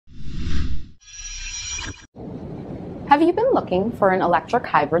Have you been looking for an electric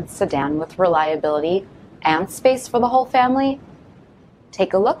hybrid sedan with reliability and space for the whole family?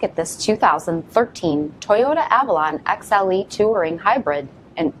 Take a look at this 2013 Toyota Avalon XLE Touring Hybrid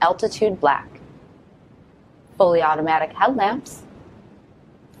in Altitude Black. Fully automatic headlamps,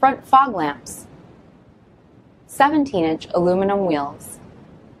 front fog lamps, 17-inch aluminum wheels,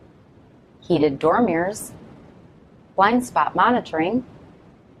 heated door mirrors, blind spot monitoring,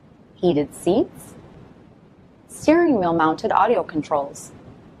 heated seats, steering wheel mounted audio controls,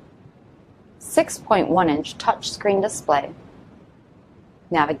 6.1-inch touchscreen display,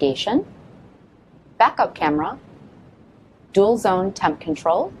 navigation, backup camera, dual zone temp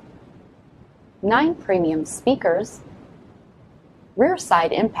control, 9 premium speakers, rear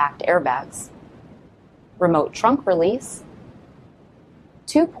side impact airbags, remote trunk release,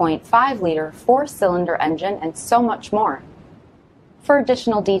 2.5-liter 4-cylinder engine, and so much more. For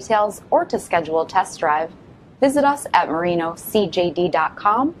additional details or to schedule a test drive, visit us at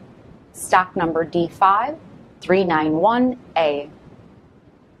marinocjd.com, stock number D5391A.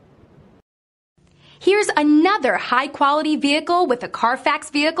 Here's another high-quality vehicle with a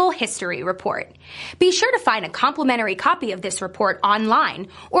CARFAX Vehicle History Report. Be sure to find a complimentary copy of this report online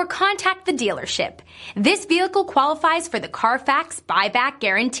or contact the dealership. This vehicle qualifies for the CARFAX Buyback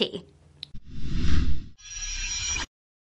Guarantee.